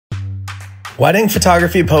Wedding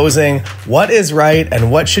photography posing, what is right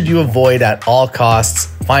and what should you avoid at all costs?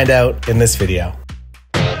 Find out in this video.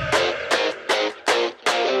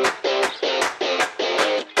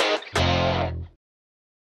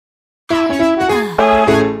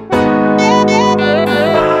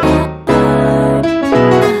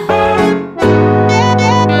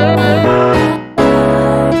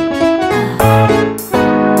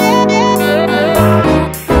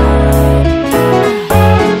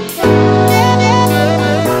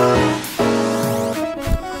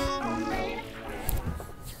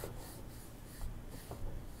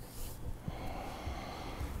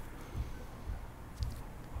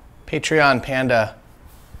 Patreon Panda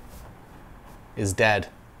is dead.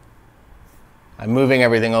 I'm moving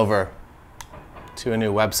everything over to a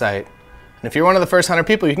new website. And if you're one of the first 100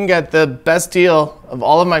 people, you can get the best deal of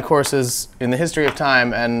all of my courses in the history of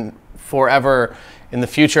time and forever in the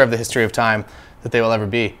future of the history of time that they will ever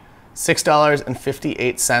be.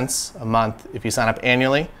 $6.58 a month if you sign up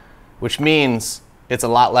annually, which means it's a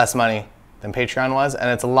lot less money than Patreon was, and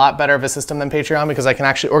it's a lot better of a system than Patreon because I can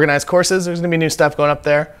actually organize courses. There's gonna be new stuff going up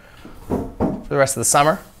there for the rest of the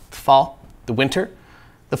summer, the fall, the winter.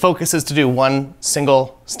 The focus is to do one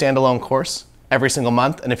single standalone course every single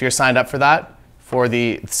month. And if you're signed up for that, for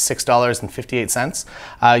the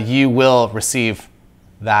 $6.58, you will receive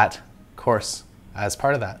that course as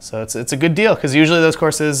part of that. So it's a good deal because usually those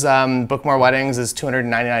courses, Book More Weddings is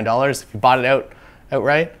 $299. If you bought it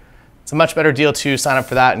outright, it's a much better deal to sign up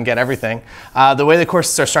for that and get everything. The way the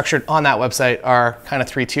courses are structured on that website are kind of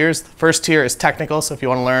 3 tiers. The first tier is technical, so if you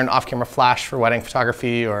want to learn off-camera flash for wedding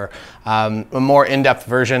photography or a more in-depth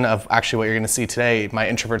version of actually what you're going to see today, my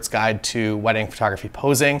Introvert's Guide to Wedding Photography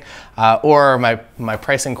Posing, or my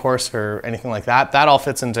pricing course for anything like that, that all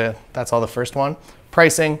fits into, that's all the first one.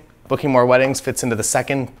 Pricing, Booking More Weddings fits into the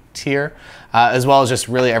second tier, as well as just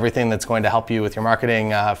really everything that's going to help you with your marketing,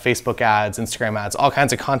 Facebook ads, Instagram ads, all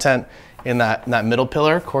kinds of content in that middle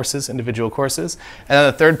pillar, courses, individual courses. And then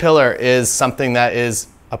the third pillar is something that is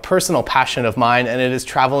a personal passion of mine, and it is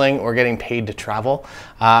traveling or getting paid to travel.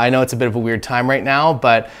 I know it's a bit of a weird time right now,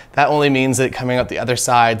 but that only means that coming out the other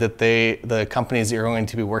side that the companies that you're going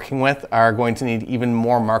to be working with are going to need even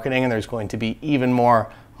more marketing, and there's going to be even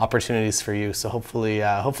more opportunities for you. So hopefully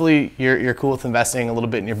you're cool with investing a little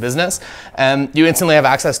bit in your business, and you instantly have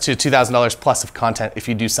access to $2,000 plus of content if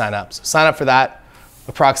you do sign up. So sign up for that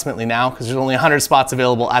approximately now, because there's only 100 spots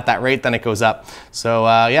available at that rate, then it goes up. So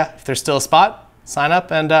yeah, if there's still a spot, sign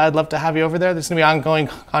up, and I'd love to have you over there. There's gonna be ongoing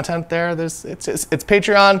content there. It's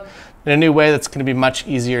Patreon in a new way that's gonna be much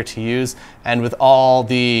easier to use, and with all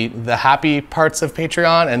the happy parts of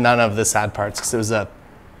Patreon and none of the sad parts, because it was a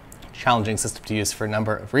challenging system to use for a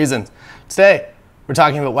number of reasons. Today, we're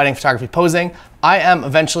talking about wedding photography posing. I'm a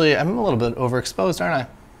little bit overexposed, aren't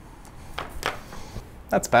I?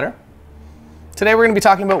 That's better. Today, we're gonna be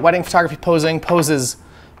talking about wedding photography posing, poses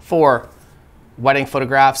for wedding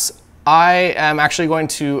photographs. I am actually going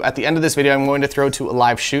to, at the end of this video, I'm going to throw to a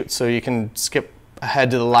live shoot, so you can skip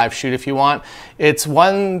ahead to the live shoot if you want. It's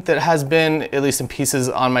one that has been, at least in pieces,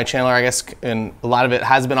 on my channel, or I guess, and a lot of it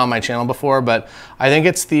has been on my channel before, but I think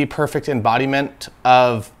it's the perfect embodiment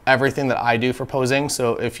of everything that I do for posing.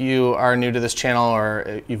 So if you are new to this channel,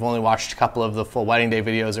 or you've only watched a couple of the full wedding day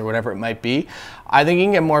videos or whatever it might be, I think you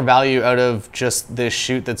can get more value out of just this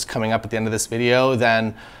shoot that's coming up at the end of this video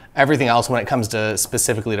than everything else when it comes to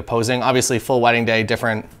specifically to posing. Obviously, full wedding day,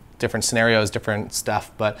 different scenarios, different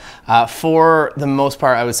stuff. But for the most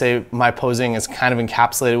part, I would say my posing is kind of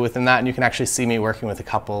encapsulated within that, and you can actually see me working with a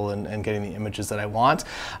couple and getting the images that I want.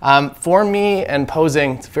 For me and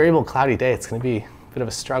posing, it's a variable cloudy day. It's gonna be a bit of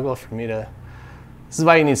a struggle for me to, this is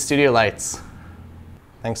why you need studio lights.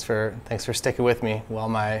 Thanks for sticking with me while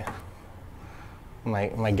my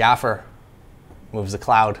gaffer moves the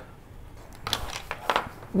cloud.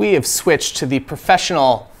 We have switched to the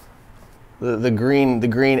professional, the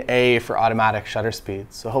green A for automatic shutter speed.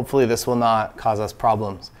 So hopefully this will not cause us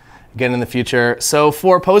problems again in the future. So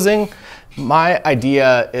for posing, my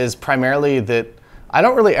idea is primarily that I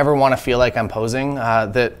don't really ever want to feel like I'm posing.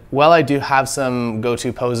 That while I do have some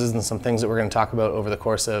go-to poses and some things that we're going to talk about over the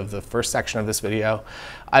course of the first section of this video,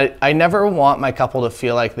 I never want my couple to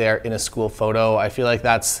feel like they're in a school photo. I feel like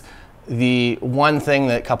that's the one thing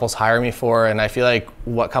that couples hire me for, and I feel like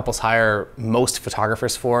what couples hire most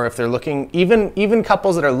photographers for, if they're looking, even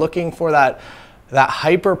couples that are looking for that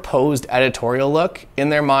hyper posed editorial look, in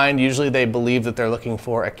their mind, usually they believe that they're looking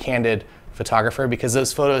for a candid photographer because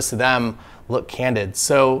those photos to them look candid.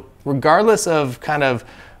 So regardless of kind of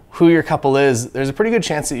who your couple is, there's a pretty good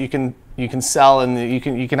chance that you can sell, and you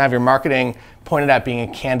can have your marketing pointed at being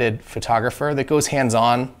a candid photographer that goes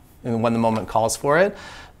hands-on when the moment calls for it.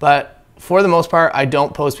 But for the most part, I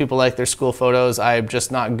don't pose people like their school photos. I'm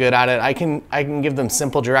just not good at it. I can give them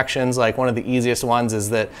simple directions. Like one of the easiest ones is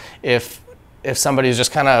that if somebody's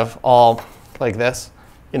just kind of all like this,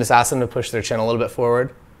 you just ask them to push their chin a little bit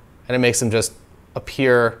forward, and it makes them just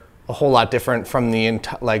appear a whole lot different from the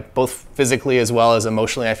like both physically as well as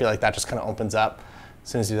emotionally. I feel like that just kind of opens up as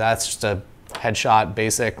soon as you do that. It's just a headshot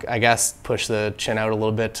basic, I guess. Push the chin out a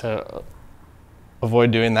little bit to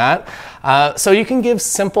avoid doing that. So you can give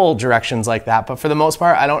simple directions like that, but for the most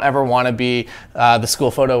part, I don't ever want to be the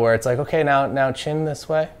school photo where it's like, okay, now chin this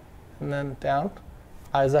way and then down,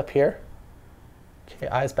 eyes up here. Okay,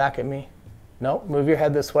 eyes back at me. No, move your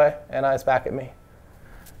head this way and eyes back at me.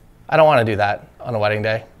 I don't want to do that on a wedding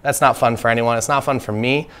day. That's not fun for anyone. It's not fun for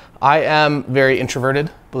me. I am very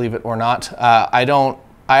introverted, believe it or not. I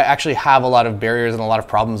actually have a lot of barriers and a lot of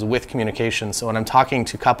problems with communication. So when I'm talking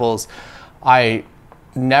to couples, I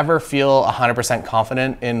never feel 100%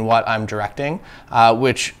 confident in what I'm directing,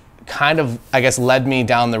 which kind of, I guess, led me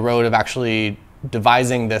down the road of actually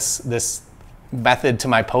devising this method to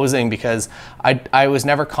my posing, because I was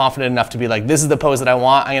never confident enough to be like, this is the pose that I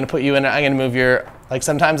want. I'm going to put you in it. I'm going to move your, like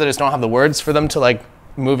sometimes I just don't have the words for them to like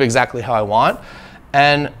move exactly how I want.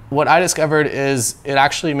 And what I discovered is it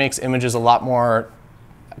actually makes images a lot more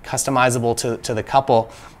customizable to the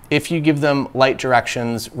couple if you give them light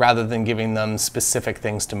directions rather than giving them specific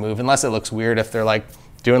things to move, unless it looks weird if they're like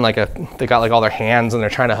doing like they got like all their hands and they're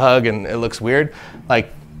trying to hug and it looks weird,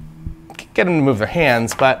 like get them to move their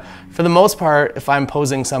hands. But for the most part, if I'm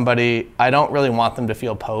posing somebody, I don't really want them to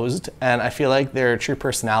feel posed, and I feel like their true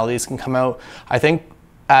personalities can come out. I think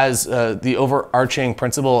as the overarching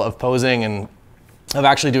principle of posing and of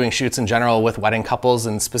actually doing shoots in general with wedding couples,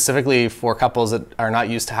 and specifically for couples that are not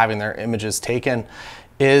used to having their images taken,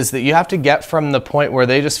 is that you have to get from the point where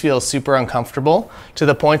they just feel super uncomfortable to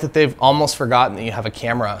the point that they've almost forgotten that you have a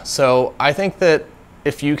camera. So I think that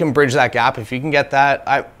if you can bridge that gap, if you can get that,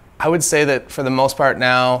 I would say that for the most part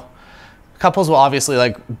now, couples will obviously,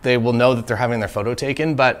 like, they will know that they're having their photo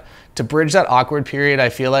taken, but to bridge that awkward period, I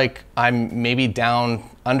feel like I'm maybe down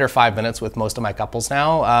under 5 minutes with most of my couples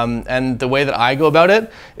now. And the way that I go about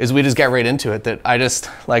it is we just get right into it. That I just,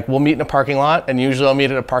 like, we'll meet in a parking lot, and usually I'll meet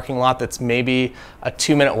at a parking lot that's maybe a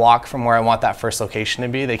 2-minute walk from where I want that first location to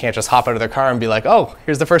be. They can't just hop out of their car and be like, oh,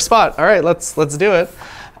 here's the first spot. All right, let's do it.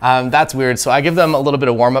 That's weird. So I give them a little bit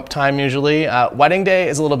of warm-up time usually. Wedding day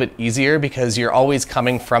is a little bit easier because you're always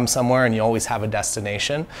coming from somewhere and you always have a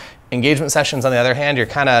destination. Engagement sessions, on the other hand, you're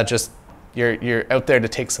kind of just, you're out there to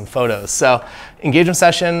take some photos. So engagement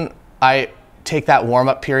session, I take that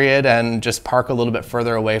warm-up period and just park a little bit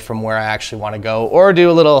further away from where I actually want to go, or do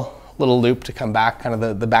a little loop to come back, kind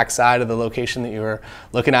of the back side of the location that you were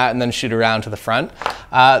looking at, and then shoot around to the front.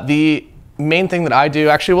 The main thing that I do,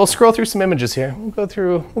 actually, we'll scroll through some images here. We'll go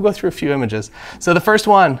through a few images. So the first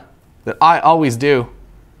one that I always do,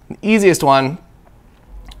 the easiest one,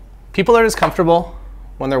 people are just comfortable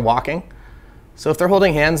when they're walking. So if they're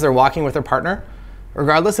holding hands, they're walking with their partner,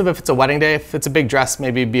 regardless of if it's a wedding day. If it's a big dress,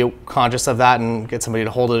 maybe be conscious of that and get somebody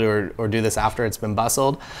to hold it, or do this after it's been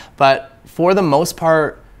bustled. But for the most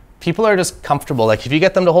part, people are just comfortable. Like if you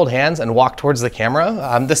get them to hold hands and walk towards the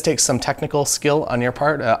camera, this takes some technical skill on your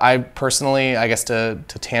part. I personally, I guess to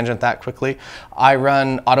tangent that quickly, I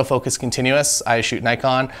run autofocus continuous. I shoot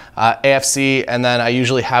Nikon, AFC, and then I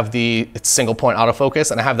usually have it's single point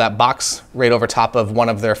autofocus, and I have that box right over top of one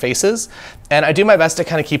of their faces. And I do my best to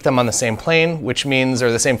kind of keep them on the same plane, which means,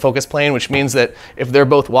 or the same focus plane, which means that if they're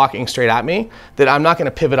both walking straight at me, that I'm not going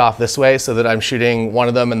to pivot off this way so that I'm shooting one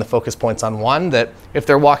of them and the focus point's on one. That if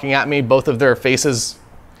they're walking at me, both of their faces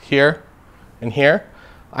here and here,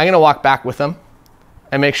 I'm going to walk back with them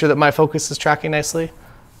and make sure that my focus is tracking nicely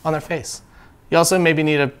on their face. You also maybe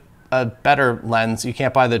need a better lens. You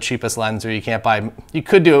can't buy the cheapest lens, or you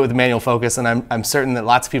could do it with manual focus, and I'm certain that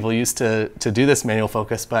lots of people used to do this manual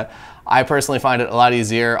focus, but I personally find it a lot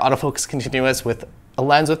easier. Autofocus continuous with a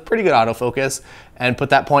lens with pretty good autofocus, and put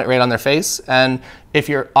that point right on their face. And if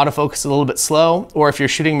your autofocus is a little bit slow, or if you're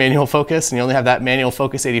shooting manual focus and you only have that manual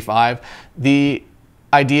focus 85, the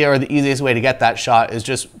idea, or the easiest way to get that shot, is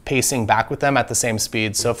just pacing back with them at the same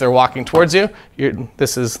speed. So if they're walking towards you,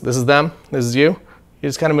 this is them, this is you. You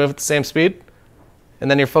just kind of move at the same speed, and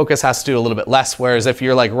then your focus has to do a little bit less. Whereas if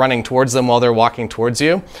you're like running towards them while they're walking towards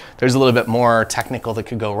you, there's a little bit more technical that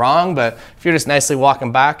could go wrong. But if you're just nicely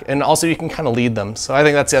walking back, and also you can kind of lead them. So I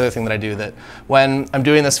think that's the other thing that I do, that when I'm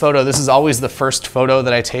doing this photo, this is always the first photo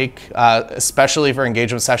that I take, especially for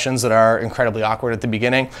engagement sessions that are incredibly awkward at the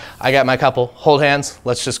beginning. I get my couple, hold hands,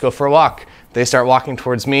 let's just go for a walk. They start walking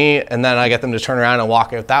towards me, and then I get them to turn around and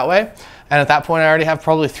walk out that way. And at that point, I already have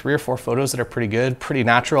probably 3 or 4 photos that are pretty good, pretty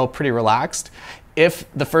natural, pretty relaxed. If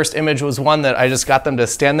the first image was one that I just got them to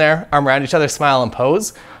stand there, arm around each other, smile and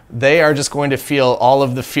pose, they are just going to feel all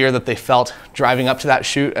of the fear that they felt driving up to that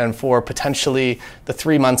shoot and for potentially the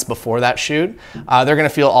 3 months before that shoot. They're gonna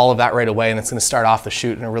feel all of that right away, and it's gonna start off the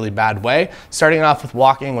shoot in a really bad way. Starting off with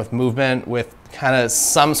walking, with movement, with kind of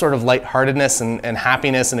some sort of lightheartedness and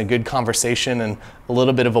happiness and a good conversation and a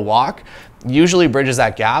little bit of a walk usually bridges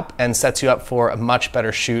that gap and sets you up for a much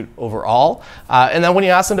better shoot overall. And then when you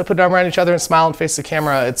ask them to put an arm around each other and smile and face the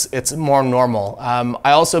camera, it's more normal.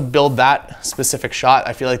 I also build that specific shot.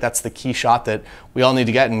 I feel like that's the key shot that we all need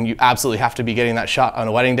to get, and you absolutely have to be getting that shot on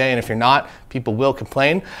a wedding day, and if you're not, people will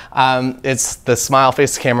complain. It's the smile,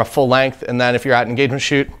 face the camera, full length, and then if you're at an engagement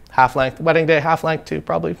shoot, half length, wedding day, half length to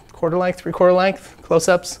probably quarter length, 3/4 length,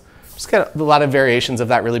 close-ups. Just get a lot of variations of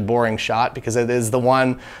that really boring shot, because it is the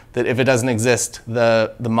one that if it doesn't exist,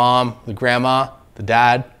 the mom, the grandma, the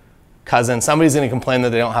dad, cousin, somebody's gonna complain that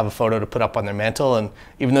they don't have a photo to put up on their mantle. And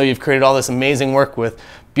even though you've created all this amazing work with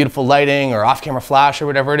beautiful lighting or off-camera flash or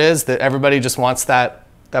whatever it is, that everybody just wants that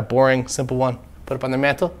boring, simple one put up on their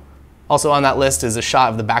mantle. Also on that list is a shot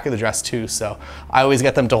of the back of the dress too. So I always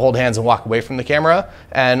get them to hold hands and walk away from the camera,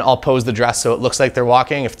 and I'll pose the dress so it looks like they're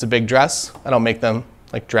walking. If it's a big dress, I don't make them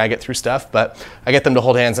like drag it through stuff, but I get them to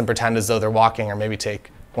hold hands and pretend as though they're walking, or maybe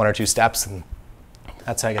take 1 or 2 steps, and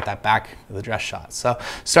that's how I get that back of the dress shot. So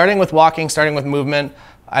starting with walking, starting with movement,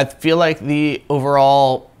 I feel like the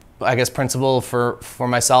overall, I guess, principle for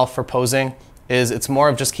myself for posing is it's more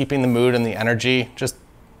of just keeping the mood and the energy just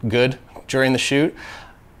good during the shoot.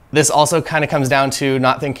 This also kind of comes down to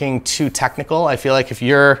not thinking too technical. I feel like if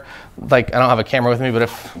you're like, I don't have a camera with me, but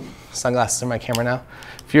if sunglasses are my camera now,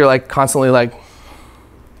 if you're like constantly like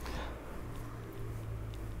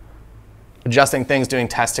adjusting things, doing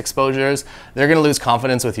test exposures, they're gonna lose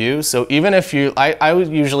confidence with you. So even if I would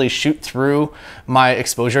usually shoot through my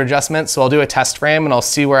exposure adjustments. So I'll do a test frame and I'll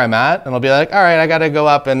see where I'm at, and I'll be like, all right, I gotta go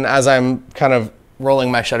up, and as I'm kind of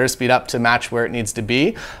rolling my shutter speed up to match where it needs to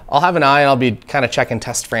be, I'll have an eye and I'll be kind of checking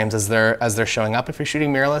test frames as they're showing up. If you're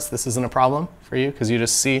shooting mirrorless, this isn't a problem for you because you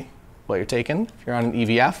just see what you're taking if you're on an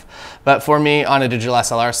EVF. But for me on a digital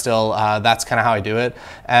SLR still, that's kind of how I do it.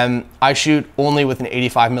 And I shoot only with an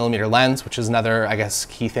 85mm lens, which is another, I guess,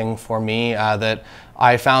 key thing for me that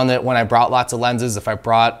I found that when I brought lots of lenses, if I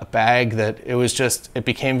brought a bag, that it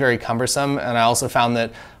became very cumbersome. And I also found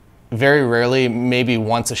that very rarely, maybe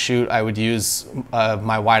once a shoot, I would use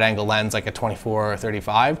my wide angle lens, like a 24 or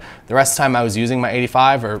 35. The rest of the time I was using my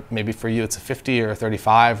 85, or maybe for you it's a 50 or a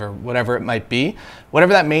 35 or whatever it might be.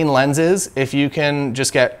 Whatever that main lens is, if you can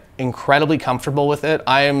just get incredibly comfortable with it,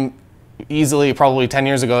 I am easily, probably 10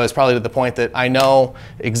 years ago, is probably to the point that I know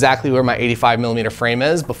exactly where my 85mm frame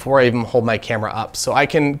is before I even hold my camera up. So I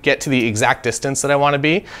can get to the exact distance that I want to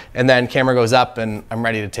be, and then camera goes up and I'm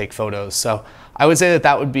ready to take photos. So I would say that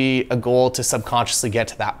that would be a goal, to subconsciously get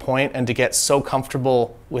to that point and to get so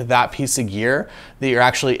comfortable with that piece of gear that you're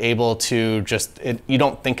actually able to just, you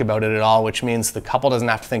don't think about it at all, which means the couple doesn't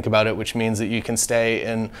have to think about it, which means that you can stay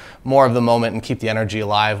in more of the moment and keep the energy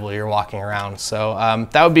alive while you're walking around. So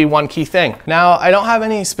that would be one key thing. Now, I don't have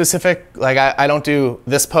any specific, like I don't do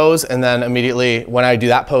this pose and then immediately when I do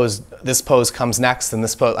that pose, this pose comes next, and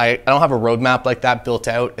this pose, I don't have a roadmap like that built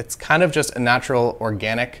out. It's kind of just a natural,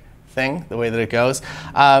 organic thing, the way that it goes.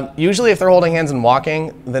 Usually if they're holding hands and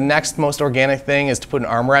walking, the next most organic thing is to put an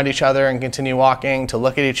arm around each other and continue walking, to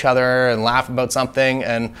look at each other and laugh about something.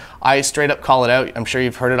 And I straight up call it out. I'm sure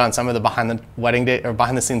you've heard it on some of the behind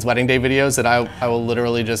the scenes wedding day videos, that I will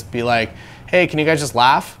literally just be like, hey, can you guys just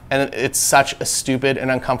laugh? And it's such a stupid and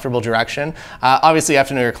uncomfortable direction. Obviously you have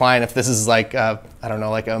to know your client. If this is like, I don't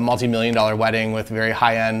know, like a multi-million-dollar wedding with very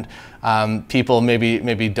high-end people,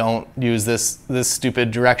 maybe don't use this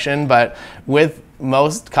stupid direction. But with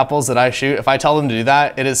most couples that I shoot, if I tell them to do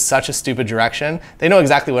that, it is such a stupid direction. They know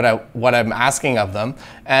exactly what I'm asking of them,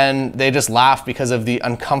 and they just laugh because of the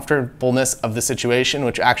uncomfortableness of the situation,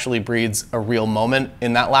 which actually breeds a real moment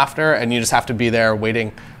in that laughter, and you just have to be there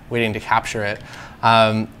waiting to capture it.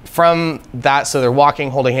 From that, so they're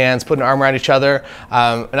walking, holding hands, putting an arm around each other.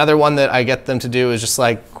 Another one that I get them to do is just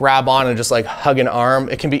like grab on and just like hug an arm.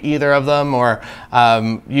 It can be either of them, or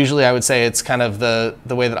usually I would say it's kind of the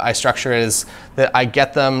way that I structure it is that I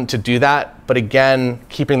get them to do that, but again,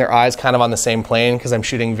 keeping their eyes kind of on the same plane, because I'm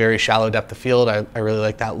shooting very shallow depth of field. I really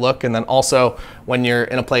like that look. And then also when you're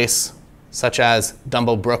in a place such as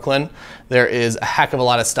Dumbo, Brooklyn, there is a heck of a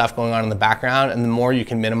lot of stuff going on in the background, and the more you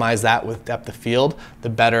can minimize that with depth of field, the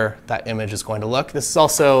better that image is going to look. This is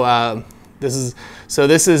also This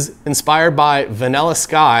is inspired by Vanilla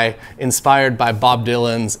Sky, inspired by Bob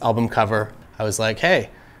Dylan's album cover. I was like, hey,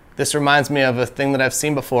 this reminds me of a thing that I've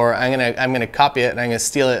seen before. I'm gonna copy it and I'm gonna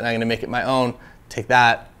steal it and I'm gonna make it my own. Take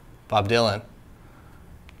that, Bob Dylan.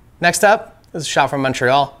 Next up is a shot from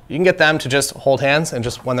Montreal. You can get them to just hold hands and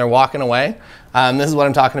just when they're walking away. This is what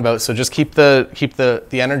I'm talking about. So just keep the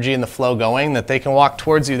energy and the flow going, that they can walk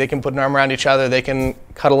towards you, they can put an arm around each other, they can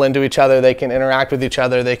cuddle into each other, they can interact with each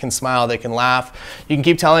other, they can smile, they can laugh. You can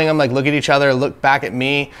keep telling them, like, look at each other, look back at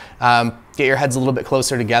me. Get your heads a little bit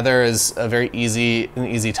closer together is a very easy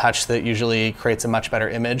touch that usually creates a much better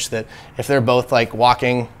image. That if they're both like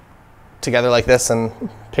walking together like this, and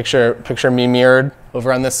picture me mirrored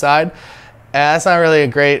over on this side, that's not really a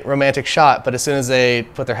great romantic shot, but as soon as they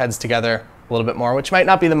put their heads together a little bit more, which might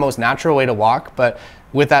not be the most natural way to walk, but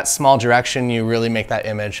with that small direction, you really make that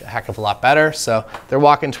image a heck of a lot better. So they're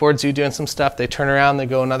walking towards you doing some stuff, they turn around, they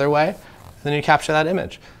go another way, and then you capture that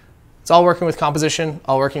image. It's all working with composition,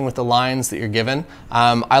 all working with the lines that you're given.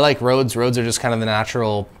 I like roads. Roads are just kind of the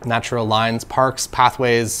natural lines. Parks,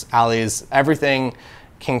 pathways, alleys, everything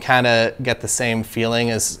can kind of get the same feeling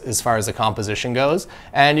as far as the composition goes.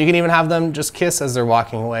 And you can even have them just kiss as they're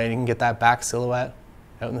walking away. You can get that back silhouette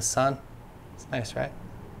out in the sun. It's nice, right?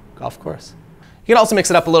 Golf course. You can also mix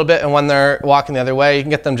it up a little bit, and when they're walking the other way, you can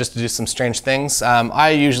get them just to do some strange things. I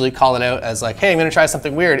usually call it out as like, hey, I'm gonna try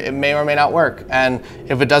something weird. It may or may not work. And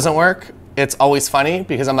if it doesn't work, it's always funny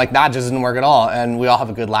because I'm like, that just didn't work at all. And we all have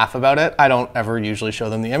a good laugh about it. I don't ever usually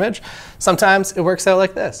show them the image. Sometimes it works out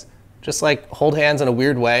like this. Just like hold hands in a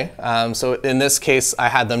weird way. So in this case, I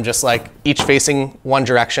had them just like each facing one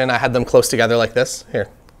direction. I had them close together like this. Here,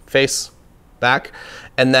 face, back.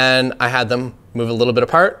 And then I had them move a little bit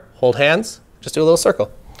apart, hold hands, just do a little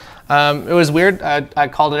circle. It was weird. I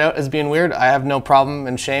called it out as being weird. I have no problem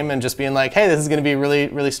and shame in just being like, hey, this is gonna be really,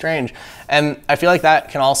 really strange. And I feel like that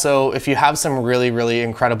can also, if you have some really, really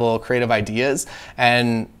incredible creative ideas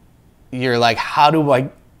and you're like, how do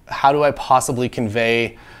I possibly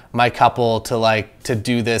convey my couple to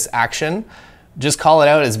do this action? Just call it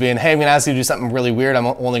out as being, hey, I'm gonna ask you to do something really weird. I'm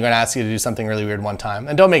only gonna ask you to do something really weird one time.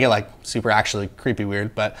 And don't make it like super actually creepy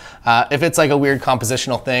weird, but if it's like a weird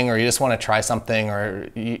compositional thing, or you just wanna try something, or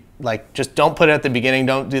just don't put it at the beginning,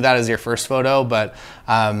 don't do that as your first photo, but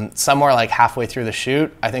somewhere like halfway through the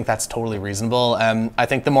shoot, I think that's totally reasonable. I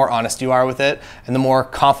think the more honest you are with it, and the more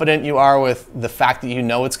confident you are with the fact that you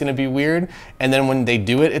know it's gonna be weird, and then when they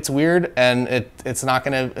do it, it's weird, and it's not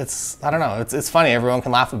gonna, I don't know, it's funny, everyone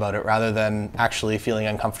can laugh about it, rather than actually feeling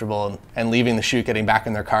uncomfortable and leaving the shoot, getting back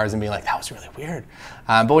in their cars and being like, that was really weird.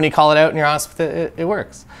 But when you call it out and you're honest with it, it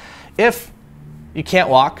works. If you can't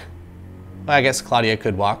walk, well, I guess Claudia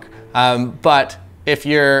could walk, but if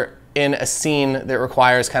you're in a scene that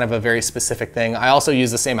requires kind of a very specific thing, I also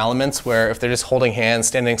use the same elements where if they're just holding hands,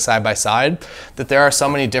 standing side by side, that there are so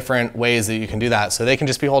many different ways that you can do that. So they can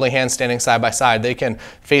just be holding hands, standing side by side. They can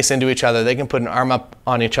face into each other. They can put an arm up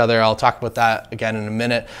on each other. I'll talk about that again in a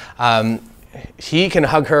minute. He can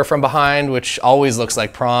hug her from behind, which always looks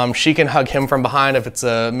like prom. She can hug him from behind if it's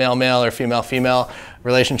a male-male or female-female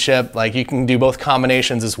relationship. Like, you can do both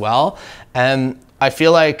combinations as well. And I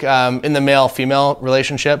feel like in the male-female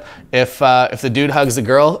relationship, if the dude hugs the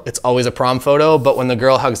girl, it's always a prom photo, but when the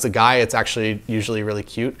girl hugs the guy, it's actually usually really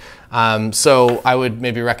cute. So I would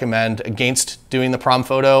maybe recommend against doing the prom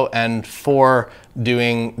photo and for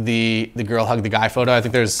doing the girl hug the guy photo. I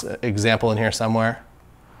think there's an example in here somewhere.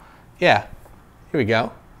 Yeah, here we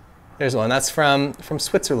go. There's one. That's from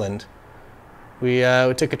Switzerland. We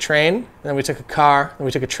took a train, then we took a car, then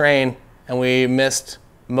we took a train, and we missed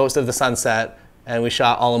most of the sunset, and we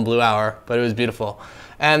shot all in blue hour, but it was beautiful.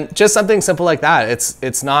 And just something simple like that.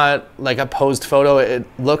 It's not like a posed photo. It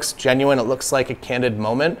looks genuine. It looks like a candid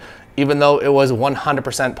moment, even though it was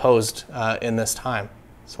 100% posed in this time.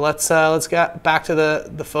 So let's get back to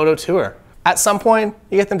the photo tour. At some point,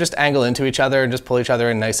 you get them just angle into each other and just pull each other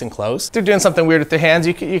in nice and close. If they're doing something weird with their hands,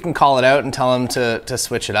 you can call it out and tell them to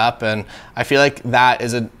switch it up. And I feel like that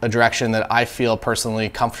is a direction that I feel personally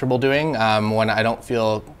comfortable doing when I don't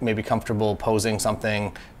feel maybe comfortable posing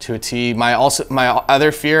something to a T. My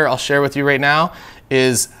other fear I'll share with you right now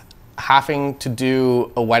is having to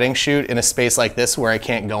do a wedding shoot in a space like this where I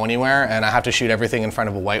can't go anywhere and I have to shoot everything in front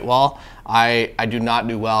of a white wall. I do not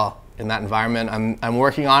do well in that environment. I'm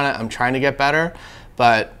working on it, I'm trying to get better,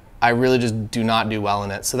 but I really just do not do well in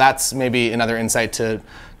it. So that's maybe another insight to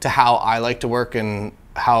how I like to work and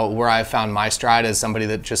where I've found my stride as somebody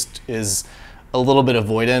that just is a little bit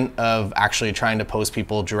avoidant of actually trying to pose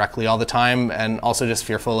people directly all the time, and also just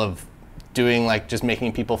fearful of doing just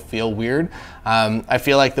making people feel weird. I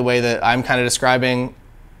feel like the way that I'm kind of describing,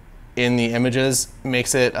 in the images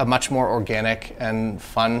makes it a much more organic and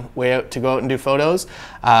fun way to go out and do photos.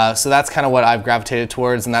 So that's kind of what I've gravitated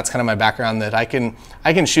towards, and that's kind of my background, that I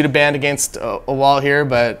can shoot a band against a wall here,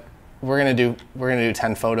 but we're gonna do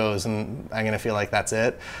 10 photos and I'm gonna feel like that's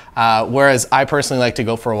it. Whereas I personally like to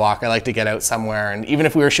go for a walk. I like to get out somewhere, and even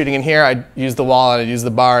if we were shooting in here, I'd use the wall and I'd use the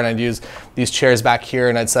bar and I'd use these chairs back here,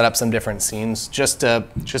 and I'd set up some different scenes just to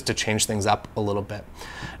change things up a little bit.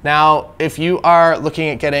 Now, if you are looking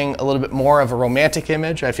at getting a little bit more of a romantic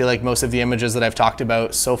image, I feel like most of the images that I've talked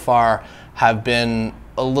about so far have been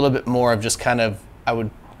a little bit more of just kind of, I would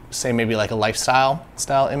say maybe like a lifestyle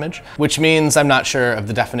style image, which means I'm not sure of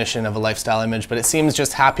the definition of a lifestyle image, but it seems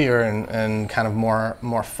just happier and kind of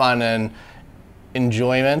more fun and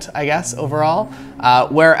enjoyment, I guess, overall.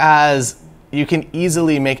 Whereas you can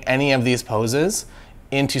easily make any of these poses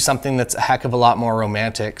into something that's a heck of a lot more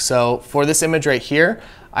romantic. So for this image right here,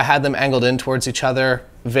 I had them angled in towards each other,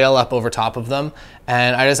 veil up over top of them,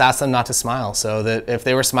 and I just asked them not to smile, so that if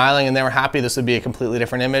they were smiling and they were happy, this would be a completely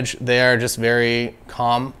different image. They are just very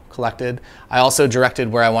calm, collected. I also directed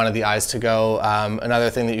where I wanted the eyes to go. Another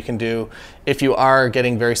thing that you can do if you are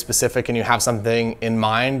getting very specific and you have something in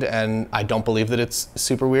mind, and I don't believe that it's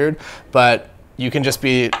super weird, but you can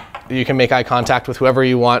make eye contact with whoever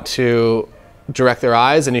you want to direct their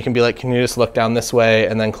eyes, and you can be like, can you just look down this way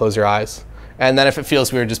and then close your eyes? And then if it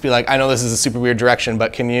feels weird, just be like, I know this is a super weird direction,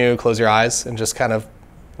 but can you close your eyes and just kind of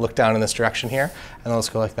look down in this direction here? And then let's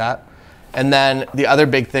go like that. And then the other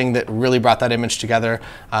big thing that really brought that image together,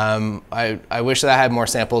 I wish that I had more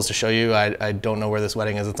samples to show you. I don't know where this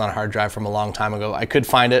wedding is. It's on a hard drive from a long time ago. I could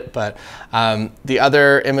find it, but the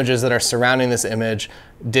other images that are surrounding this image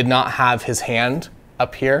did not have his hand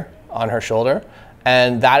up here on her shoulder.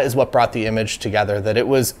 And that is what brought the image together, that it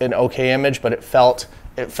was an okay image, but it felt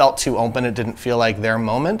too open. It didn't feel like their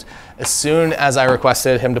moment. As soon as I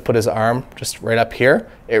requested him to put his arm just right up here,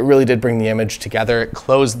 it really did bring the image together. It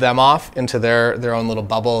closed them off into their own little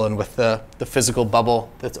bubble, and with the physical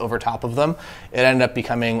bubble that's over top of them, it ended up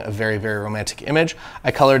becoming a very, very romantic image.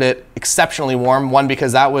 I colored it exceptionally warm, one,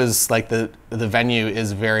 because that was like the venue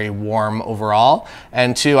is very warm overall,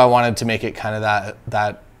 and two, I wanted to make it kind of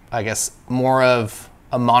that I guess more of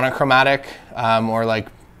a monochromatic, or like,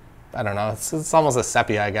 I don't know, it's almost a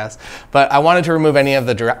sepia, I guess. But I wanted to remove any of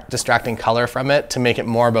the distracting color from it to make it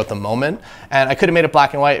more about the moment. And I could have made it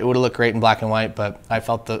black and white. It would have looked great in black and white, but I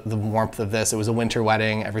felt the warmth of this. It was a winter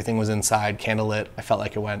wedding. Everything was inside, candlelit. I felt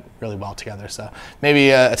like it went really well together. So maybe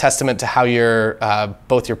a testament to how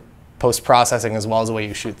both your post-processing as well as the way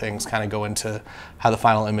you shoot things kind of go into how the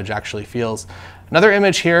final image actually feels. Another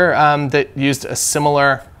image here that used a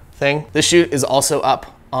similar thing. This shoot is also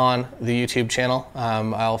up on the YouTube channel.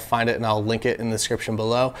 I'll find it and I'll link it in the description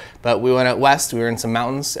below. But we went out west, we were in some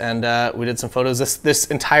mountains, and we did some photos. This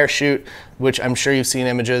entire shoot, which I'm sure you've seen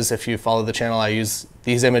images if you follow the channel, I use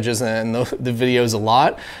these images and the videos a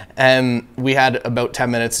lot. And we had about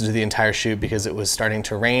 10 minutes to do the entire shoot because it was starting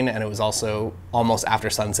to rain, and it was also almost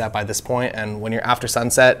after sunset by this point. And when you're after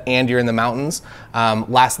sunset and you're in the mountains,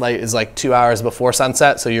 last light is like 2 hours before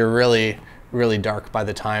sunset, so you're really dark by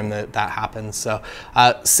the time that happens. So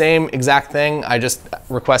same exact thing. I just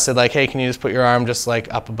requested like, hey, can you just put your arm just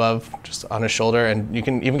like up above, just on his shoulder? And you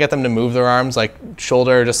can even get them to move their arms, like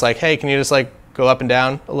shoulder, just like, hey, can you just like go up and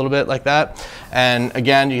down a little bit like that? And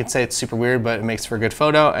again, you can say it's super weird, but it makes for a good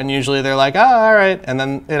photo. And usually they're like, oh, all right. And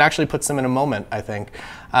then it actually puts them in a moment, I think.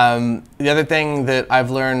 The other thing that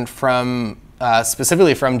I've learned from,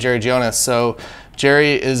 specifically from Jerry Jonas. So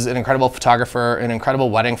Jerry is an incredible photographer, an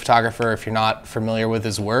incredible wedding photographer if you're not familiar with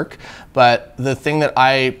his work. But the thing that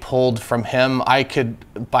I pulled from him, I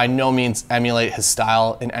could by no means emulate his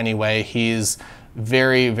style in any way. He's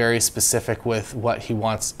very, very specific with what he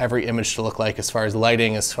wants every image to look like, as far as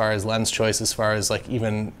lighting, as far as lens choice, as far as like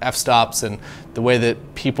even f-stops, and the way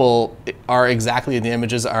that people are exactly in the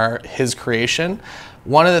images are his creation.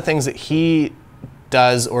 One of the things that he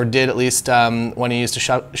does, or did at least when he used to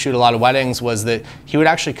shoot a lot of weddings, was that he would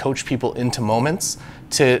actually coach people into moments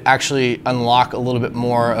to actually unlock a little bit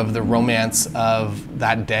more of the romance of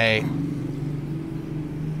that day.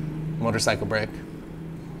 Motorcycle break.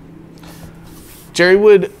 Jerry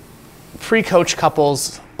would pre-coach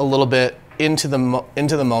couples a little bit into the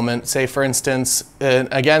moment. Say, for instance,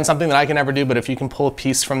 again, something that I can never do, but if you can pull a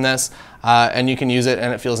piece from this and you can use it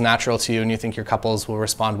and it feels natural to you and you think your couples will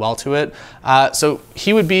respond well to it. So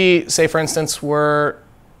he would be, say, for instance, where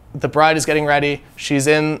the bride is getting ready, she's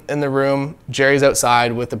in the room, Jerry's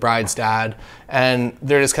outside with the bride's dad, and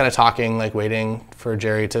they're just kind of talking, like waiting for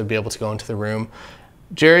Jerry to be able to go into the room.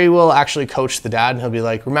 Jerry will actually coach the dad, and he'll be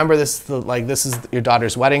like, remember this, this is your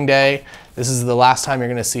daughter's wedding day. This is the last time you're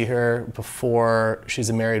gonna see her before she's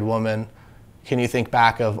a married woman. Can you think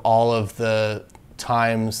back of all of the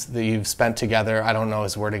times that you've spent together? I don't know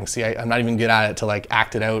his wording. See, I'm not even good at it to like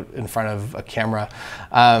act it out in front of a camera.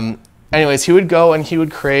 Anyways, he would go and he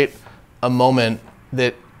would create a moment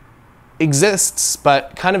that exists,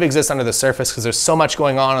 but kind of exists under the surface because there's so much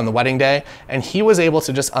going on the wedding day. And he was able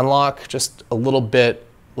to just unlock just a little bit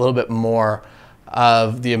more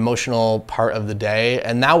of the emotional part of the day.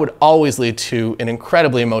 And that would always lead to an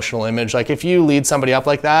incredibly emotional image. Like if you lead somebody up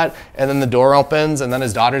like that and then the door opens and then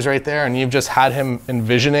his daughter's right there and you've just had him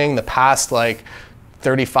envisioning the past like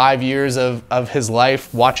 35 years of his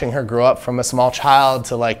life, watching her grow up from a small child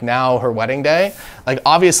to like now her wedding day, like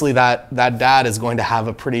obviously that dad is going to have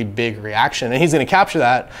a pretty big reaction and he's going to capture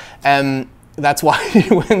that. And that's why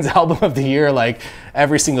he wins Album of the Year. Like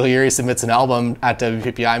every single year he submits an album at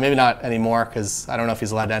WPPI, maybe not anymore because I don't know if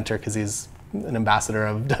he's allowed to enter because he's an ambassador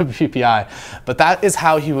of WPPI, but that is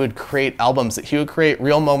how he would create albums. That he would create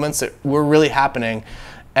real moments that were really happening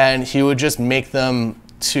and he would just make them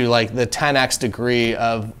to like the 10x degree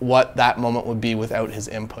of what that moment would be without his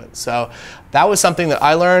input. So that was something that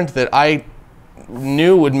I learned that I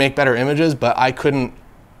knew would make better images, but I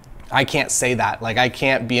can't say that. Like I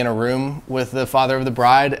can't be in a room with the father of the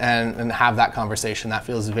bride and have that conversation. That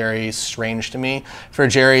feels very strange to me. For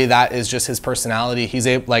Jerry, that is just his personality. He's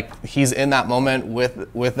in that moment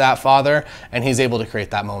with that father and he's able to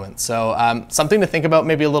create that moment. So something to think about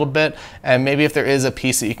maybe a little bit, and maybe if there is a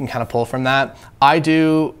piece that you can kind of pull from that. I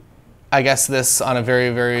do, I guess, this on a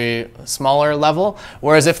very, very smaller level.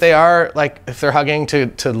 Whereas if they are if they're hugging,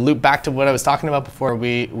 to loop back to what I was talking about before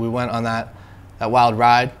we went on that wild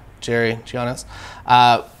ride, Jerry, Jonas,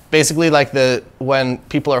 basically when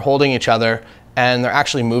people are holding each other and they're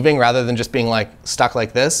actually moving rather than just being like stuck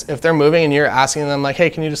like this. If they're moving and you're asking them like,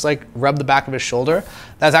 hey, can you just like rub the back of his shoulder?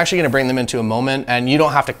 That's actually gonna bring them into a moment and you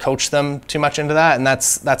don't have to coach them too much into that.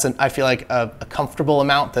 And I feel like a comfortable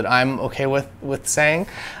amount that I'm okay with saying.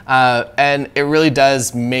 And it really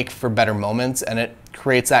does make for better moments and it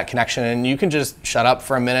creates that connection, and you can just shut up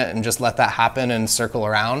for a minute and just let that happen and circle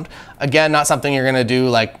around. Again, not something you're gonna do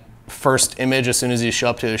like first image as soon as you show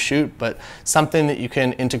up to the shoot, but something that you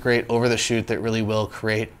can integrate over the shoot that really will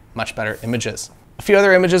create much better images. A few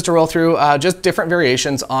other images to roll through, just different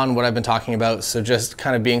variations on what I've been talking about. So just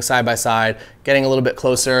kind of being side by side, getting a little bit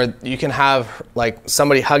closer. You can have like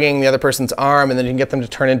somebody hugging the other person's arm and then you can get them to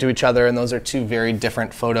turn into each other, and those are two very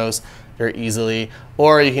different photos very easily.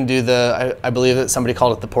 Or you can do I believe that somebody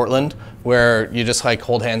called it the Portland, where you just like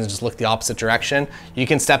hold hands and just look the opposite direction. You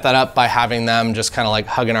can step that up by having them just kind of like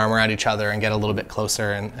hug an arm around each other and get a little bit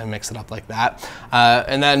closer and mix it up like that.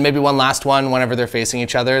 And then maybe one last one whenever they're facing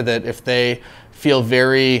each other, that if they feel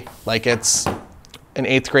very like it's an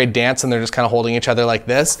 8th grade dance and they're just kind of holding each other like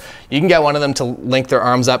this, you can get one of them to link their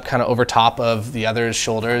arms up kind of over top of the other's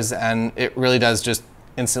shoulders, and it really does just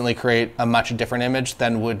instantly create a much different image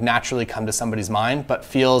than would naturally come to somebody's mind, but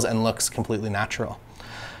feels and looks completely natural.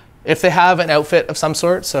 If they have an outfit of some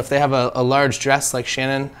sort, so if they have a large dress like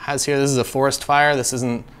Shannon has here, this is a forest fire, this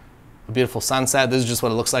isn't a beautiful sunset, this is just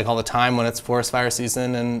what it looks like all the time when it's forest fire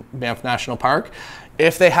season in Banff National Park.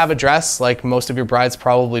 If they have a dress, like most of your brides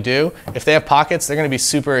probably do, if they have pockets, they're gonna be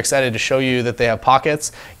super excited to show you that they have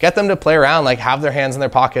pockets. Get them to play around, like have their hands in their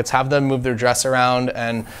pockets, have them move their dress around,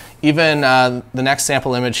 and even the next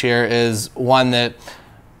sample image here is one that,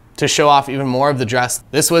 to show off even more of the dress.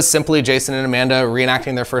 This was simply Jason and Amanda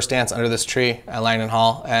reenacting their first dance under this tree at Langdon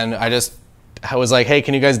Hall, and I was like, hey,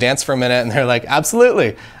 can you guys dance for a minute? And they're like,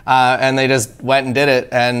 absolutely. And they just went and did it,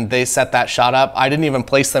 and they set that shot up. I didn't even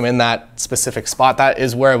place them in that specific spot. That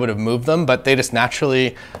is where I would have moved them, but they just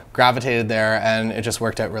naturally gravitated there, and it just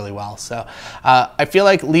worked out really well. So I feel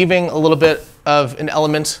like leaving a little bit of an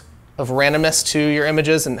element of randomness to your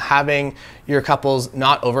images and having your couples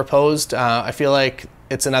not overposed, I feel like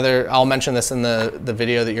it's another, I'll mention this in the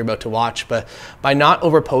video that you're about to watch, but by not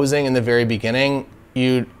overposing in the very beginning,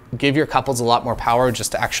 you give your couples a lot more power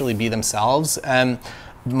just to actually be themselves. And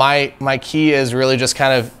my key is really just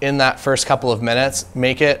kind of in that first couple of minutes,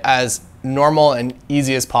 make it as normal and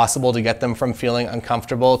easy as possible to get them from feeling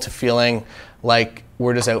uncomfortable to feeling like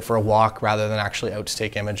we're just out for a walk rather than actually out to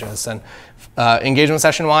take images. And engagement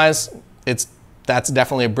session wise, that's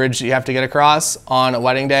definitely a bridge that you have to get across on a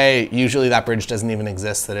wedding day. Usually that bridge doesn't even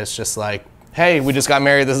exist, that it's just like hey, we just got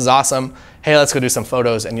married, this is awesome. Hey, let's go do some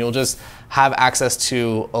photos. And you'll just have access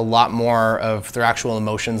to a lot more of their actual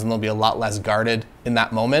emotions, and they'll be a lot less guarded in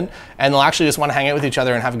that moment. And they'll actually just want to hang out with each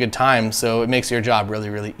other and have a good time. So it makes your job really,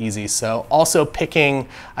 really easy. So also picking,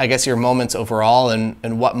 I guess, your moments overall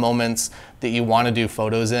and what moments that you want to do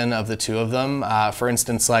photos in of the two of them. For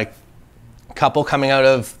instance, like couple coming out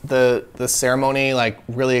of the ceremony, like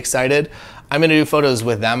really excited. I'm going to do photos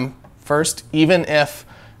with them first, even if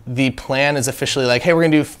the plan is officially like, hey, we're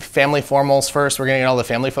gonna do family formals first, we're gonna get all the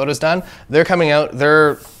family photos done. They're coming out,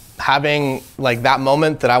 they're having like that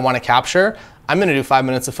moment that I wanna capture. I'm gonna do 5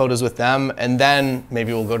 minutes of photos with them, and then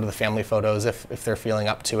maybe we'll go to the family photos if they're feeling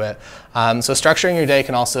up to it. So structuring your day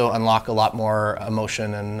can also unlock a lot more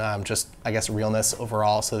emotion and just, I guess, realness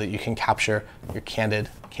overall, so that you can capture your candid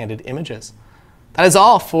images. That is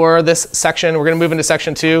all for this section. We're gonna move into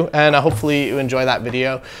section 2, and hopefully you enjoy that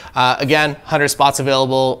video. Again, 100 spots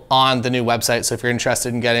available on the new website, so if you're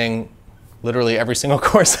interested in getting literally every single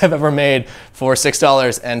course I've ever made for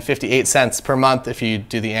 $6.58 per month if you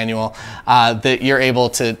do the annual, that you're able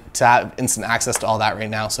to have instant access to all that right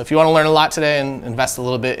now. So if you want to learn a lot today and invest a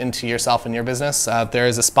little bit into yourself and your business, there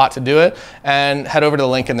is a spot to do it, and head over to the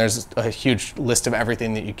link and there's a huge list of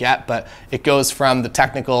everything that you get. But it goes from the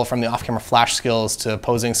technical, from the off-camera flash skills to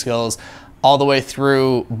posing skills, all the way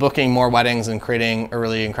through booking more weddings and creating a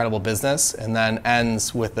really incredible business, and then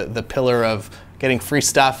ends with the pillar of getting free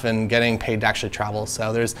stuff and getting paid to actually travel.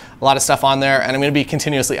 So there's a lot of stuff on there, and I'm gonna be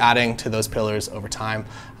continuously adding to those pillars over time.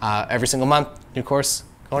 Every single month, new course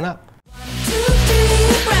going up.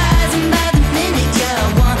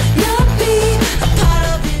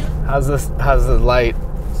 How's the light?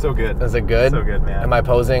 So good. Is it good? So good, man. Am I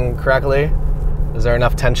posing correctly? Is there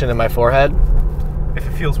enough tension in my forehead? If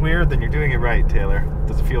it feels weird, then you're doing it right, Taylor.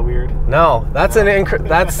 Does it feel weird? No, that's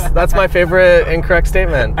that's my favorite incorrect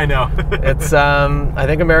statement. I know. It's I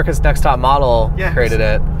think America's Next Top Model created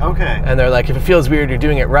it. Okay. And they're like, if it feels weird, you're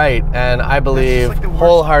doing it right. And I believe like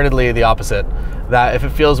wholeheartedly the opposite. That if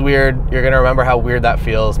it feels weird, you're gonna remember how weird that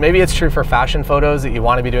feels. Maybe it's true for fashion photos that you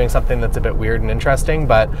want to be doing something that's a bit weird and interesting,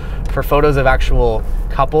 but for photos of actual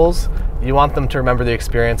couples, you want them to remember the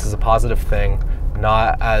experience as a positive thing,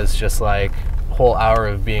 not as just like whole hour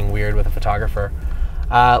of being weird with a photographer.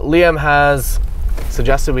 Liam has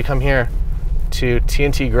suggested we come here to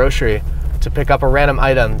T&T Grocery to pick up a random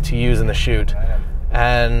item to use in the shoot.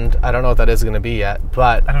 And I don't know what that is going to be yet,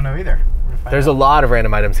 but I don't know either. There's a lot of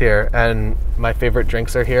random items here, and my favorite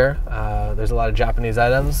drinks are here. There's a lot of Japanese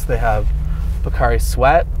items. They have Pocari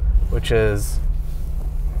Sweat, which is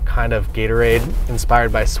kind of Gatorade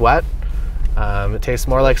inspired by sweat. It tastes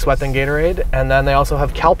more like sweat than Gatorade. And then they also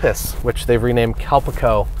have Calpis, which they've renamed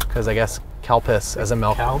Calpico, because I guess Calpis as a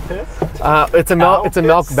milk. Calpis? It's a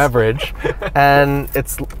milk beverage, and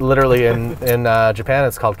it's literally in Japan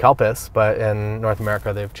it's called Calpis, but in North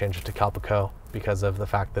America they've changed it to Calpico because of the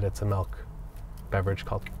fact that it's a milk beverage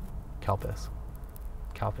called Calpis.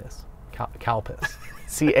 Calpis.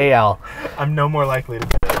 C-A-L. I'm no more likely to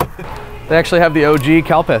get it. They actually have the OG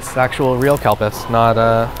Calpis, actual real Calpis, not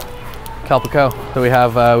Calpico. So we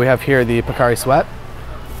have here the Pocari Sweat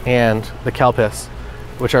and the Calpis,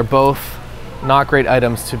 which are both not great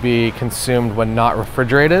items to be consumed when not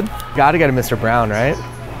refrigerated. Got to get a Mr. Brown, right?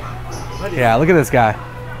 Yeah, look at this guy.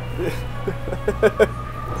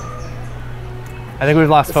 I think we've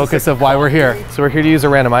lost focus of why we're here. So we're here to use a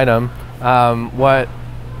random item.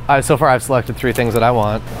 So far I've selected 3 things that I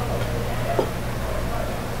want. I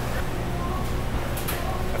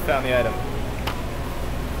found the item.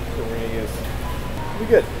 So we're gonna use. Be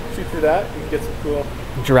good. Shoot through that. You can get some cool.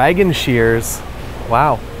 Dragon shears.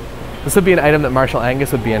 Wow. This would be an item that Marshall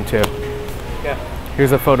Angus would be into. Yeah.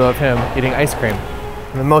 Here's a photo of him eating ice cream.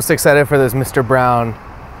 I'm most excited for this Mr. Brown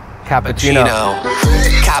cappuccino.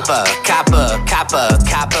 Kappa, kappa, kappa,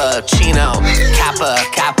 cappuccino. Kappa,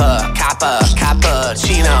 kappa, kappa,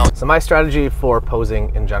 cappuccino. So my strategy for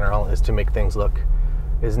posing in general is to make things look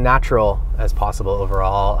as natural as possible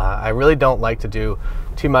overall. I really don't like to do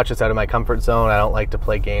too much that's out of my comfort zone. I don't like to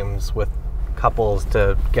play games with couples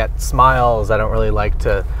to get smiles. I don't really like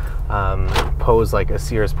to pose like a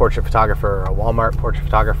Sears portrait photographer or a Walmart portrait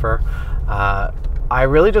photographer. I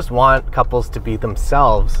really just want couples to be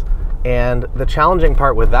themselves. And the challenging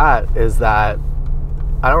part with that is that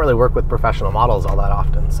I don't really work with professional models all that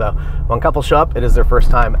often. So when couples show up, it is their first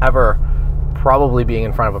time ever probably being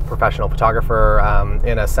in front of a professional photographer,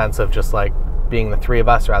 in a sense of just like being the 3 of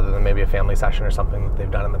us rather than maybe a family session or something that they've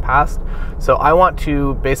done in the past. So I want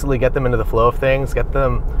to basically get them into the flow of things, get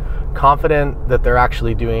them confident that they're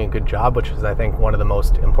actually doing a good job, which is I think one of the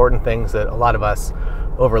most important things that a lot of us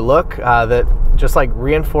overlook that just like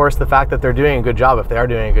reinforce the fact that they're doing a good job if they are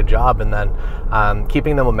doing a good job, and then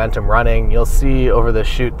keeping the momentum running. You'll see over the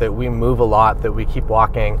shoot that we move a lot, that we keep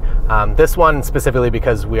walking. This one specifically,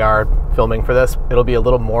 because we are filming for this, it'll be a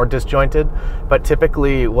little more disjointed, but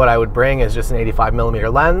typically what I would bring is just an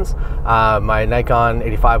 85mm lens. My Nikon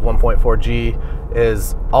 85 1.4G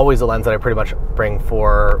is always a lens that I pretty much bring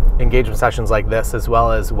for engagement sessions like this, as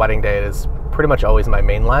well as wedding day. It is pretty much always my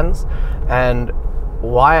main lens. And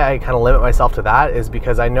why I kind of limit myself to that is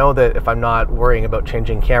because I know that if I'm not worrying about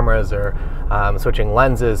changing cameras or switching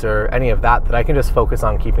lenses or any of that, that I can just focus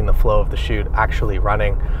on keeping the flow of the shoot actually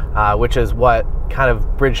running, which is what kind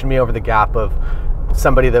of bridged me over the gap of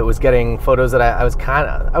somebody that was getting photos that I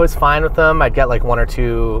was fine with them. I'd get like 1 or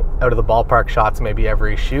 2 out of the ballpark shots maybe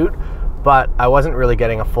every shoot, but I wasn't really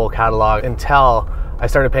getting a full catalog until I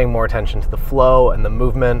started paying more attention to the flow and the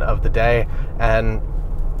movement of the day. And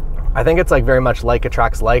I think it's like very much like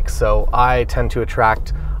attracts like, so I tend to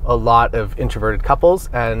attract a lot of introverted couples,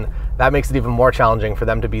 and that makes it even more challenging for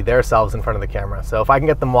them to be themselves in front of the camera. So if I can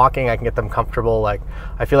get them walking, I can get them comfortable. Like,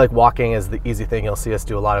 I feel like walking is the easy thing. You'll see us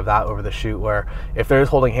do a lot of that over the shoot, where if they're just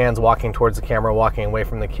holding hands, walking towards the camera, walking away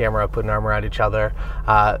from the camera, putting an arm around each other,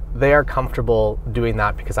 they are comfortable doing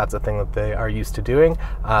that because that's a thing that they are used to doing.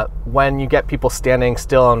 When you get people standing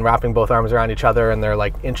still and wrapping both arms around each other and they're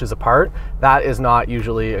like inches apart, that is not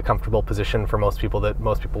usually a comfortable position for most people, that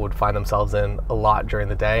most people would find themselves in a lot during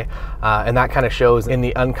the day. And that kind of shows in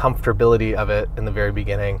the uncomfortability of it in the very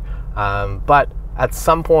beginning. But at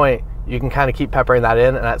some point, you can kind of keep peppering that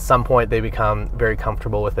in, and at some point they become very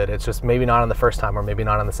comfortable with it. It's just maybe not on the first time or maybe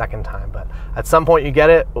not on the second time, but at some point you get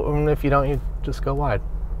it, and if you don't, you just go wide.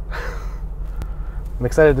 I'm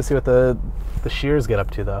excited to see what the shears get up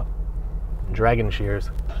to though. Dragon shears.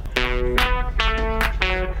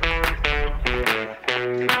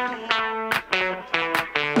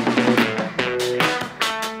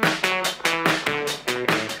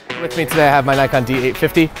 With me today I have my Nikon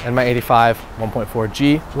D850 and my 85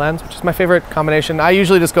 1.4G lens, which is my favorite combination. I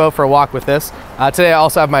usually just go out for a walk with this. Today I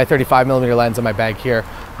also have my 35mm lens in my bag here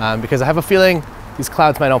because I have a feeling these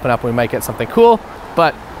clouds might open up and we might get something cool,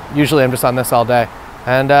 but usually I'm just on this all day.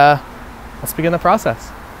 And let's begin the process.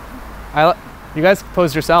 You guys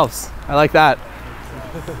pose yourselves. I like that.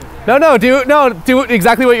 Do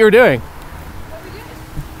exactly what you were doing.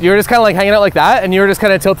 You were just kind of like hanging out like that, and you were just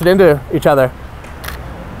kind of tilted into each other.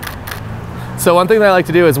 So one thing that I like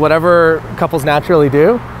to do is whatever couples naturally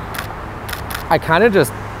do, I kind of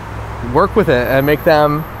just work with it and make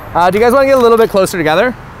them, do you guys want to get a little bit closer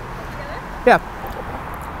together? Yeah.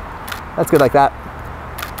 That's good like that.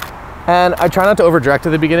 And I try not to over direct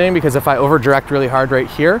at the beginning, because if I over direct really hard right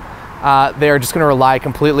here, they are just going to rely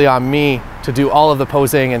completely on me to do all of the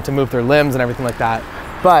posing and to move their limbs and everything like that.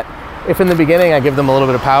 But if in the beginning I give them a little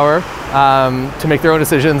bit of power to make their own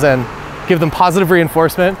decisions and give them positive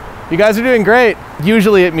reinforcement, you guys are doing great.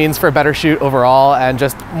 Usually it means for a better shoot overall and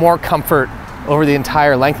just more comfort over the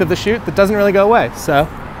entire length of the shoot that doesn't really go away. So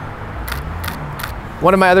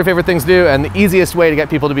one of my other favorite things to do, and the easiest way to get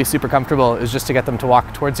people to be super comfortable, is just to get them to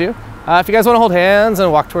walk towards you. If you guys want to hold hands and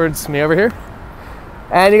walk towards me over here,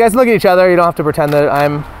 and you guys look at each other, you don't have to pretend that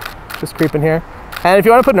I'm just creeping here. And if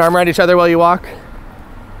you want to put an arm around each other while you walk,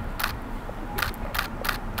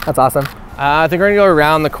 that's awesome. I think we're gonna go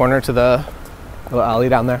around the corner to the little alley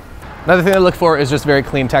down there. Another thing I look for is just very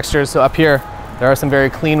clean textures. So up here, there are some very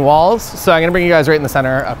clean walls. So I'm gonna bring you guys right in the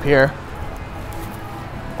center up here.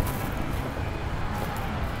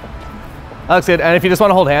 That looks good. And if you just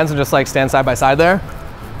wanna hold hands and just like stand side by side there,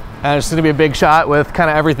 and it's just gonna be a big shot with kind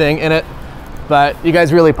of everything in it, but you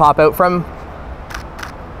guys really pop out from.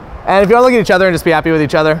 And if you wanna look at each other and just be happy with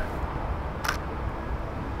each other.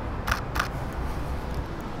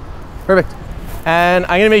 Perfect. And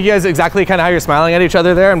I'm gonna make you guys exactly kind of how you're smiling at each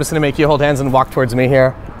other there. I'm just gonna make you hold hands and walk towards me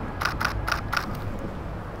here.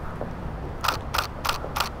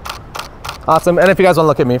 Awesome. And if you guys wanna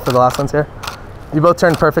look at me for the last ones here. You both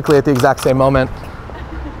turned perfectly at the exact same moment.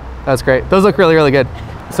 That's great. Those look really, really good.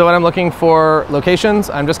 So when I'm looking for locations,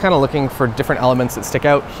 I'm just kind of looking for different elements that stick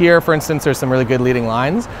out. Here, for instance, there's some really good leading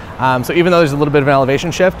lines. So even though there's a little bit of an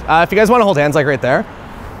elevation shift, if you guys wanna hold hands like right there,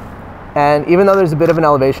 and even though there's a bit of an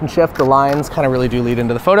elevation shift, the lines kind of really do lead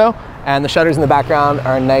into the photo, and the shutters in the background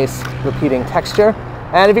are a nice repeating texture.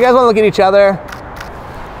 And if you guys want to look at each other,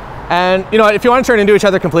 and you know what, if you want to turn into each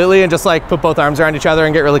other completely and just like put both arms around each other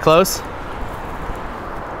and get really close.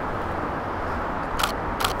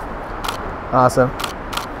 Awesome.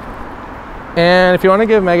 And if you want to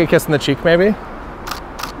give Meg a kiss in the cheek maybe.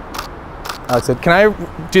 That's it. Can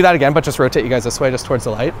I do that again, but just rotate you guys this way, just towards the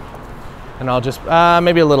light? And I'll just,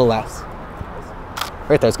 maybe a little less.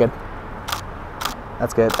 Right there's good.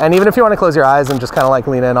 That's good. And even if you want to close your eyes and just kind of like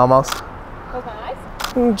lean in almost. Close my eyes?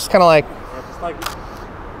 Just kind of like,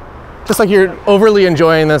 Yeah, just like you're overly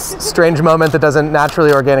enjoying this strange moment that doesn't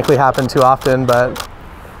naturally organically happen too often, but.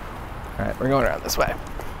 All right, we're going around this way.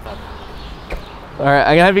 All right,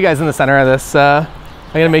 I'm gonna have you guys in the center of this. I'm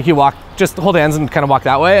gonna make you walk, just hold hands and kind of walk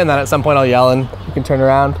that way, and then at some point I'll yell and you can turn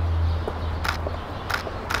around.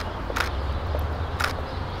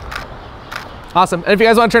 Awesome, and if you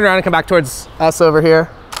guys want to turn around and come back towards us over here.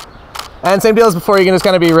 And same deal as before, you can just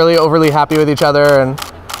kind of be really overly happy with each other and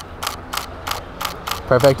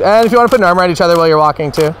perfect. And if you want to put an arm around each other while you're walking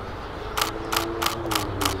too.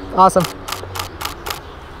 Awesome.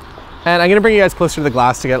 And I'm gonna bring you guys closer to the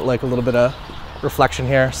glass to get like a little bit of reflection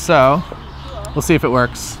here. So we'll see if it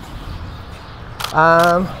works.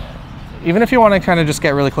 Even if you want to kind of just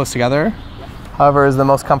get really close together, however is the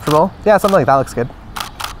most comfortable. Yeah, something like that looks good.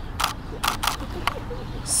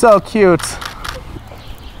 So cute. Can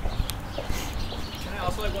I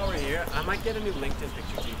also, like, while we're here, I might get a new LinkedIn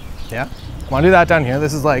picture too. Yeah. Want to do that down here?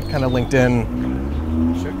 This is like kind of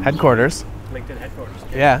LinkedIn headquarters. LinkedIn headquarters.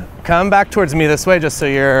 Yeah. Come back towards me this way just so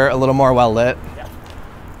you're a little more well lit. Yeah.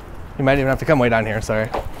 You might even have to come way down here, sorry.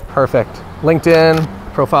 Perfect.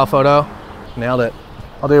 LinkedIn, profile photo. Nailed it.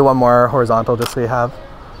 I'll do one more horizontal just so you have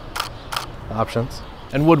options.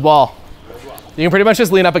 And wood wall. You can pretty much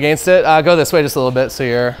just lean up against it. Go this way just a little bit so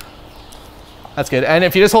you're, that's good. And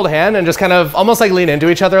if you just hold a hand and just kind of almost like lean into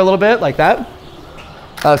each other a little bit like that.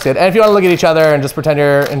 That looks good. And if you want to look at each other and just pretend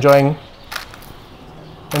you're enjoying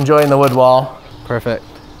the wood wall. Perfect.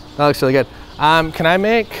 That looks really good. Can I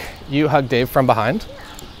make you hug Dave from behind?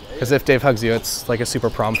 Because if Dave hugs you, it's like a super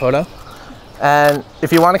prom photo. And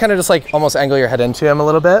if you want to kind of just like almost angle your head into him a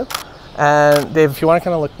little bit. And Dave, if you want to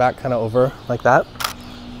kind of look back kind of over like that.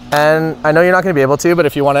 And I know you're not going to be able to, but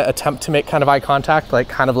if you want to attempt to make kind of eye contact, like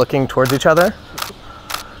kind of looking towards each other.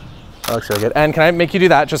 That looks really good. And can I make you do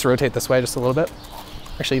that? Just rotate this way just a little bit.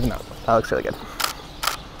 Actually, even that. That looks really good.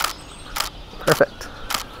 Perfect.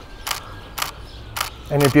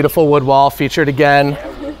 And your beautiful wood wall featured again.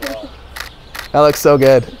 That looks so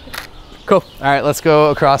good. Cool. All right, let's go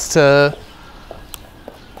across to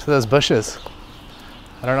those bushes.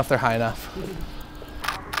 I don't know if they're high enough.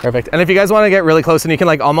 Perfect. And if you guys want to get really close and you can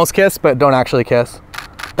like almost kiss, but don't actually kiss.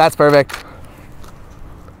 That's perfect.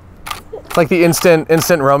 It's like the instant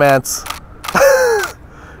romance.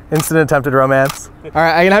 Instant attempted romance. All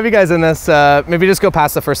right, I'm gonna have you guys in this. Maybe just go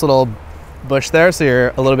past the first little bush there so you're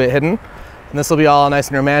a little bit hidden. And this will be all nice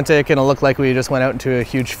and romantic and it'll look like we just went out into a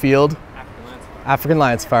huge field. African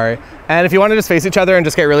lion safari. And if you want to just face each other and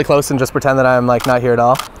just get really close and just pretend that I'm like not here at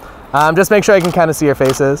all. Just make sure I can kind of see your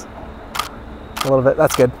faces. A little bit,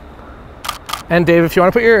 that's good. And Dave, if you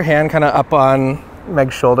want to put your hand kind of up on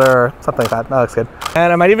Meg's shoulder or something like that, that looks good.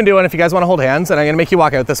 And I might even do one if you guys want to hold hands, and I'm gonna make you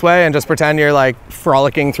walk out this way and just pretend you're like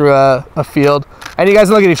frolicking through a field. And you guys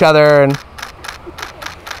look at each other and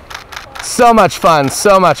so much fun,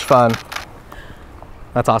 so much fun.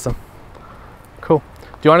 That's awesome. Cool.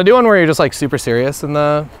 Do you want to do one where you're just like super serious in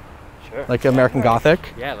the, like American Gothic?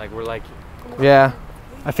 Yeah, like we're like. Yeah.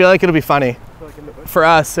 I feel like it'll be funny for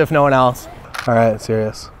us if no one else. All right,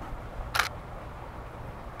 serious.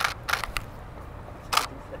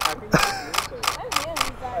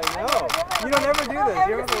 You don't ever do this.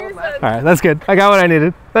 You're the one laughing. All right, that's good. I got what I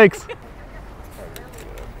needed. Thanks.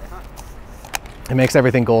 It makes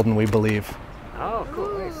everything golden, we believe. Oh,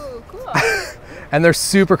 cool. Nice. Ooh, cool. And they're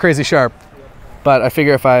super crazy sharp, but I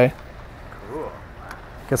figure if I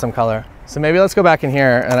get some color. So maybe let's go back in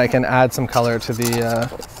here and I can add some color to the,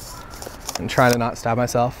 and try to not stab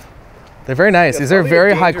myself. They're very nice. These are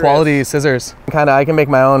very high quality scissors. I can make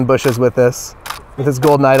my own bushes with this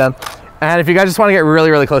golden item. And if you guys just want to get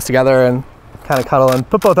really, really close together and kind of cuddle and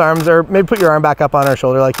put both arms, or maybe put your arm back up on her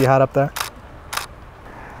shoulder like you had up there.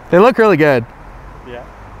 They look really good. Yeah.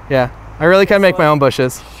 Yeah, I really can make my own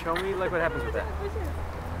bushes. Show me like what happens with that.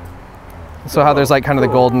 So how there's like kind of the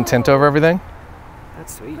golden tint over everything.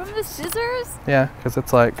 That's sweet. From the scissors? Yeah, because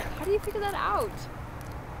it's like. How do you figure that out?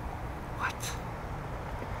 What?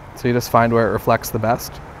 So you just find where it reflects the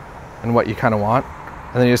best and what you kind of want.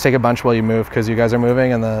 And then you just take a bunch while you move because you guys are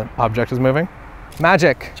moving and the object is moving.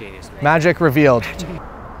 Magic. Genius. Magic revealed.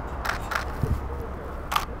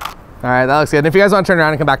 All right, that looks good. And if you guys want to turn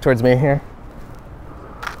around and come back towards me here.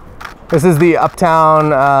 This is the Uptown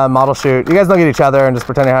model shoot. You guys look at each other and just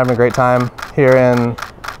pretend you're having a great time here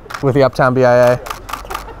with the Uptown BIA.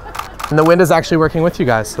 And the wind is actually working with you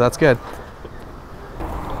guys, so that's good.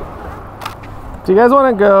 Do you guys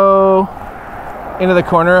want to go into the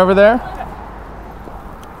corner over there?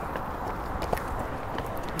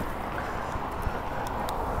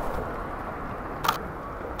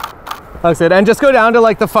 Looks good. And just go down to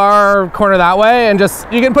like the far corner that way and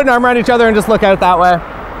just, you can put an arm around each other and just look out that way.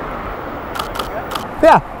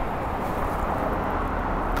 Yeah.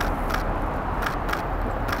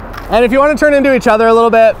 And if you want to turn into each other a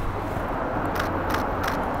little bit.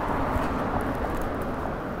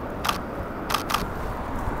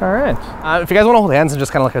 All right. If you guys want to hold hands and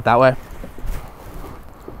just kind of look out that way.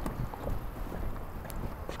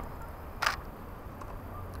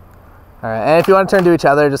 All right, and if you want to turn to each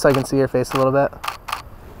other, just so I can see your face a little bit.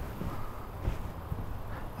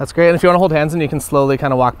 That's great. And if you want to hold hands, then you can slowly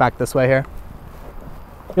kind of walk back this way here.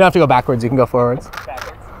 You don't have to go backwards, you can go forwards.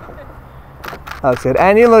 Backwards. That's good.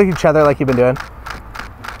 And you look at each other like you've been doing.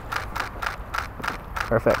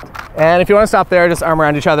 Perfect. And if you want to stop there, just arm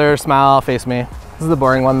around each other, smile, face me. This is the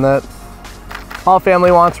boring one that all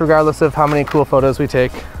family wants, regardless of how many cool photos we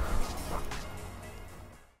take.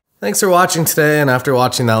 Thanks for watching today, and after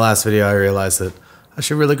watching that last video, I realized that I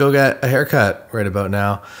should really go get a haircut right about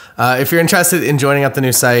now. If you're interested in joining up the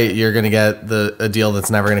new site, you're gonna get a deal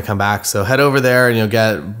that's never gonna come back. So head over there and you'll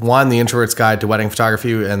get one, the Introvert's Guide to Wedding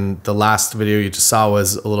Photography, and the last video you just saw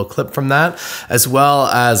was a little clip from that, as well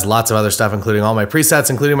as lots of other stuff, including all my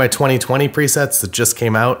presets, including my 2020 presets that just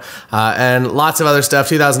came out, and lots of other stuff,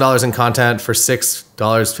 $2,000 in content for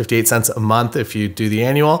 $6.58 a month if you do the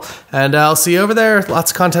annual. And I'll see you over there.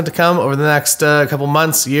 Lots of content to come over the next couple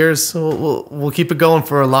months, years. We'll keep it going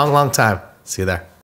for a long, long time. See you there.